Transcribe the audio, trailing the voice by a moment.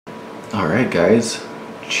Alright guys,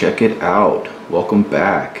 check it out. Welcome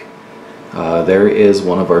back. There is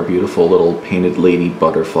one of our beautiful little painted lady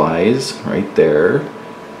butterflies right there.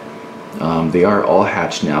 They are all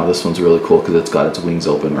hatched now. This one's really cool because it's got its wings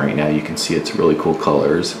open right now. You can see it's really cool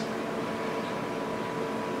colors.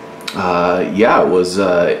 Yeah, it was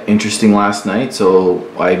interesting last night, so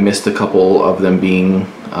I missed a couple of them being,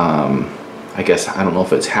 I guess, I don't know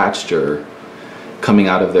if it's hatched or coming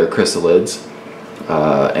out of their chrysalids.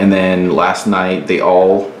 And then last night they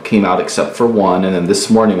all came out except for one, and then this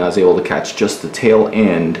morning I was able to catch just the tail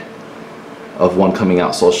end of one coming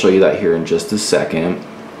out, so I'll show you that here in just a second.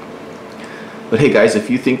 But hey guys, if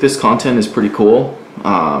you think this content is pretty cool,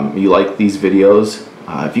 you like these videos,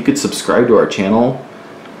 if you could subscribe to our channel,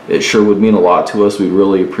 it sure would mean a lot to us. We'd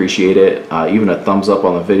really appreciate it. Even a thumbs up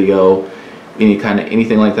on the video,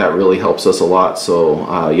 anything like that really helps us a lot.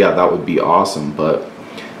 So yeah, that would be awesome. But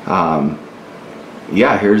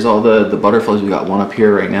yeah, here's all the butterflies. We got one up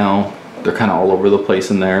here right now. They're kind of all over the place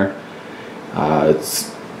in there.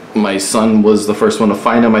 My son was the first one to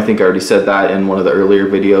find them. I think I already said that in one of the earlier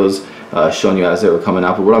videos, showing you as they were coming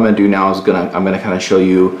out. But what I'm going to do now is I'm gonna kind of show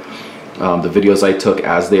you the videos I took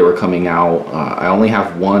as they were coming out. I only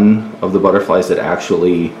have one of the butterflies that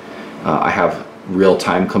actually I have real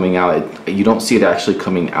time coming out. You don't see it actually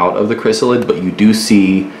coming out of the chrysalid, but you do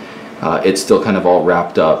see it's still kind of all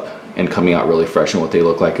wrapped up and coming out really fresh. And what they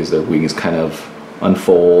look like is their wings kind of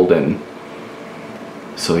unfold. And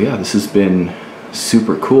so yeah, this has been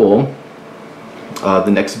super cool. The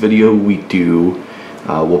next video we do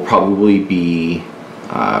will probably be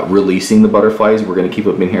releasing the butterflies. We're going to keep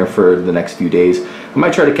them in here for the next few days. I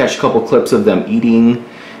might try to catch a couple clips of them eating.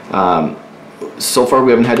 So far we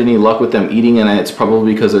haven't had any luck with them eating, and it's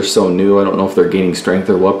probably because they're so new. I don't know if they're gaining strength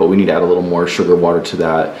or what, but we need to add a little more sugar water to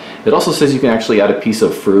that. It also says you can actually add a piece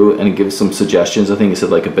of fruit, and it gives some suggestions. I think it said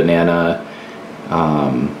like a banana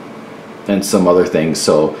and some other things.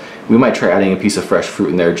 So we might try adding a piece of fresh fruit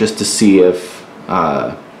in there just to see if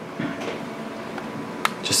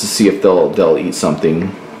they'll eat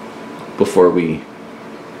something before we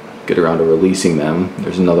get around to releasing them.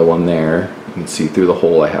 There's another one there. You can see through the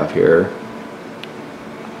hole I have here.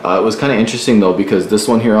 It was kind of interesting though, because this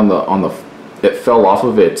one here it fell off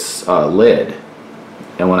of its lid,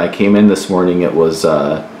 and when I came in this morning it was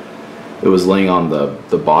laying on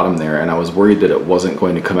the bottom there, and I was worried that it wasn't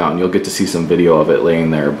going to come out, and you'll get to see some video of it laying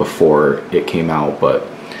there before it came out. But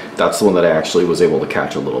that's the one that I actually was able to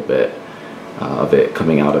catch a little bit of it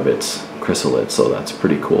coming out of its chrysalid, so that's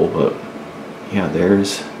pretty cool. But yeah,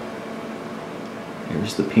 there's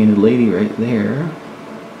the painted lady right there.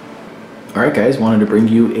 Alright guys, wanted to bring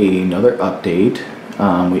you another update.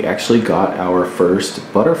 We actually got our first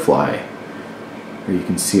butterfly. Here you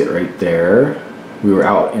can see it right there. We were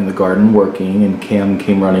out in the garden working, and Cam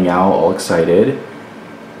came running out all excited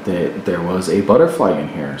that there was a butterfly in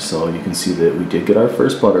here. So you can see that we did get our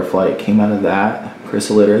first butterfly. It came out of that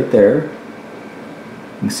chrysalid right there.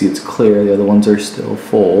 You can see it's clear, the other ones are still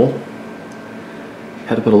full.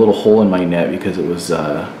 Had to put a little hole in my net because it was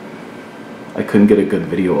I couldn't get a good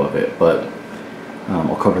video of it, but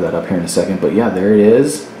I'll cover that up here in a second. But yeah, there it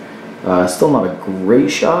is. Still not a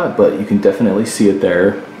great shot, but you can definitely see it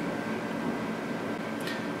there.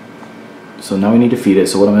 So now we need to feed it.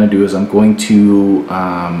 So what I'm going to do is I'm going to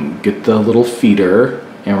get the little feeder,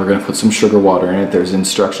 and we're going to put some sugar water in it. There's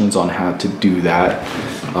instructions on how to do that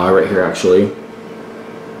right here actually.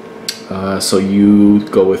 So you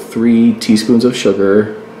go with 3 teaspoons of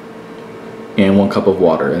sugar and 1 cup of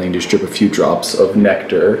water, and then just drip a few drops of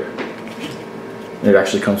nectar. And it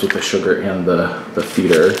actually comes with the sugar and the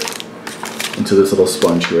feeder into this little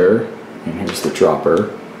sponge here. And here's the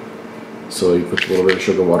dropper. So you put a little bit of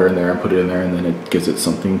sugar water in there and put it in there, and then it gives it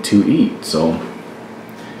something to eat. So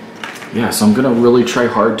yeah, so I'm gonna really try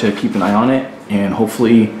hard to keep an eye on it and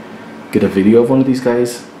hopefully get a video of one of these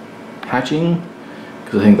guys hatching,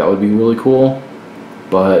 because I think that would be really cool.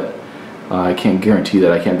 But I can't guarantee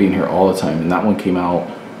that. I can't be in here all the time. And that one came out,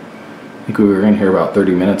 I think we were in here about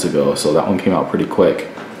 30 minutes ago, so that one came out pretty quick.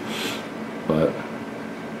 But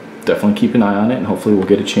definitely keep an eye on it, and hopefully we'll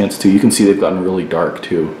get a chance to. You can see they've gotten really dark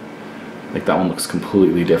too. Like that one looks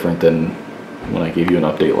completely different than when I gave you an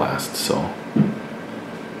update last. So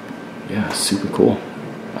yeah, super cool.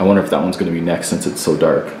 I wonder if that one's going to be next since it's so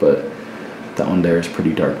dark, but that one there is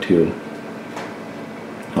pretty dark too.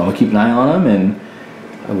 I'll keep an eye on them, and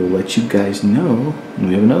I will let you guys know when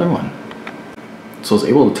we have another one. So I was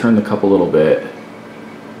able to turn the cup a little bit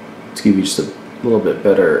to give you just a little bit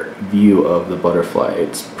better view of the butterfly.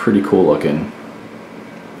 It's pretty cool looking.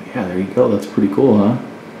 Yeah, there you go. That's pretty cool, huh?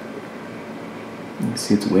 You can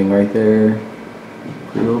see its wing right there.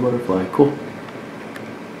 Pretty little butterfly, cool.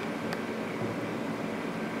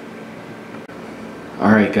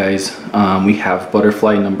 Alright guys, we have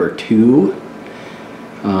butterfly number 2.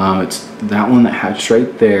 It's that one that hatched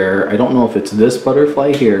right there. I don't know if it's this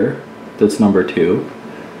butterfly here that's number 2,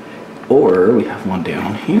 or we have one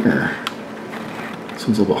down here. This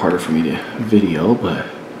one's a little bit harder for me to video, but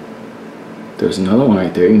there's another one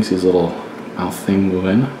right there. You can see his little mouth thing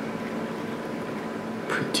moving.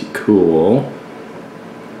 Pretty cool.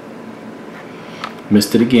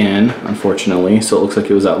 Missed it again, unfortunately, so it looks like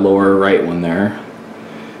it was that lower right one there.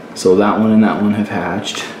 So that one and that one have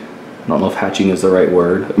hatched. I don't know if hatching is the right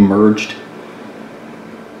word. Emerged.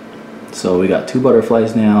 So we got 2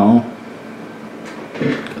 butterflies now.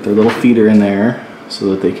 Got their little feeder in there so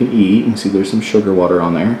that they can eat. You can see there's some sugar water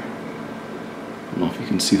on there. I don't know if you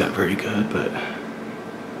can see that very good, but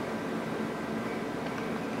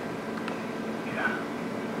yeah,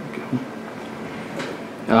 there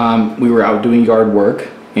we go. We were out doing yard work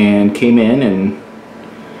and came in and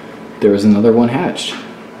there was another one hatched.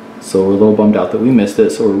 So we're a little bummed out that we missed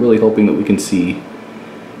it, so we're really hoping that we can see.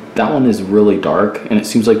 That one is really dark, and it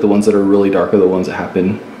seems like the ones that are really dark are the ones that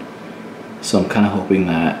happen. So I'm kind of hoping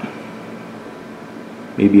that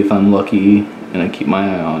maybe if I'm lucky and I keep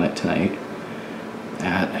my eye on it tonight,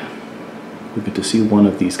 that we get to see one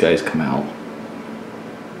of these guys come out.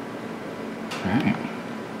 Alright.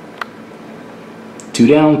 2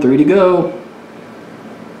 down, 3 to go.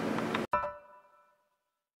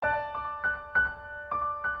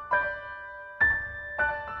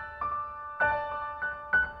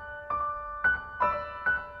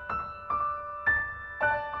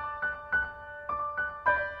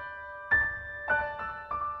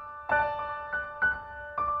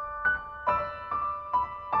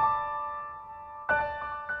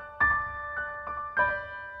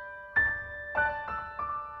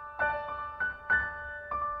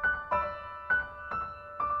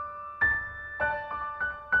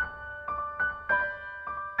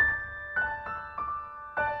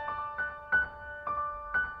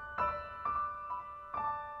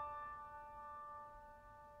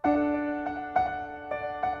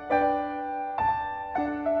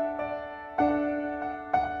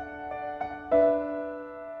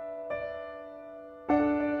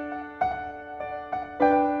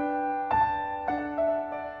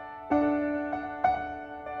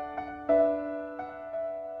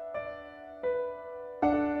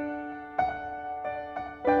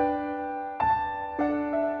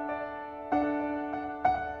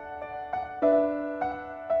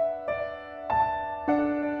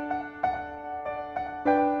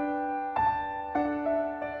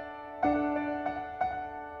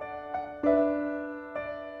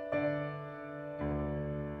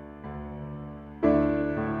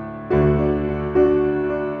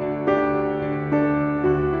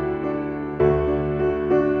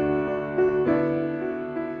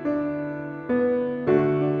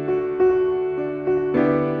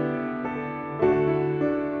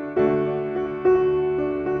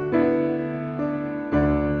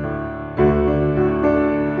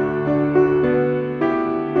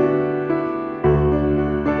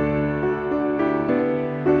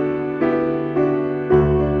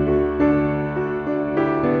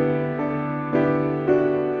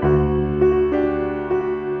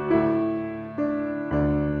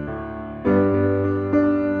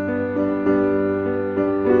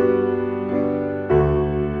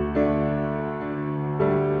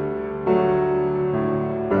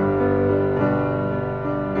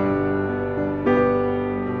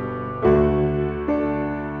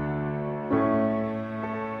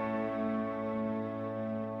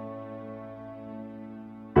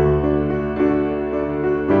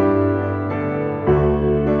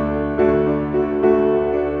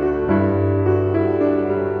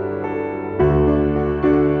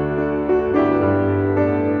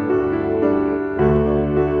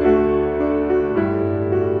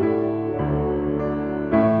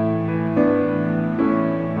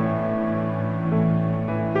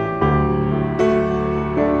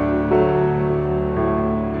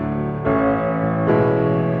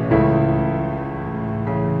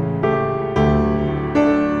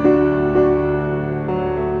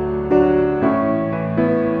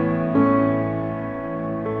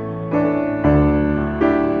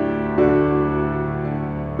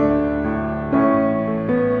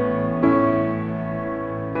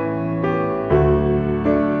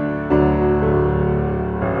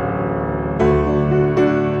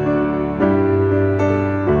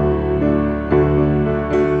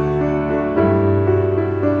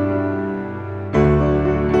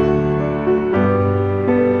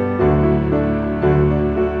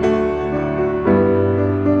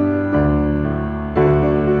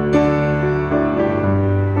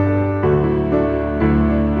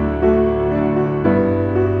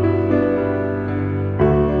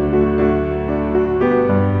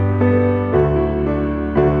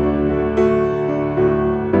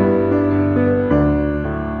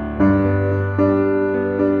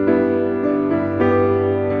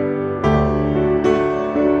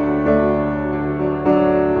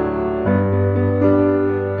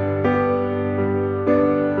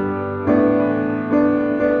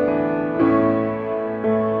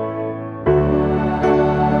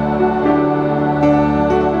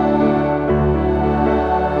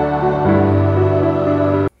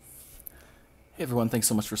 thanks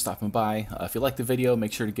so much for stopping by. If you liked the video,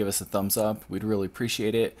 make sure to give us a thumbs up. We'd really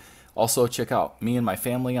appreciate it. Also, check out me and my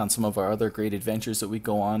family on some of our other great adventures that we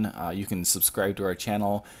go on. You can subscribe to our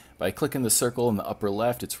channel by clicking the circle in the upper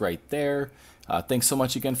left. It's right there. Thanks so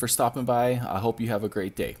much again for stopping by. I hope you have a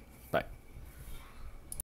great day.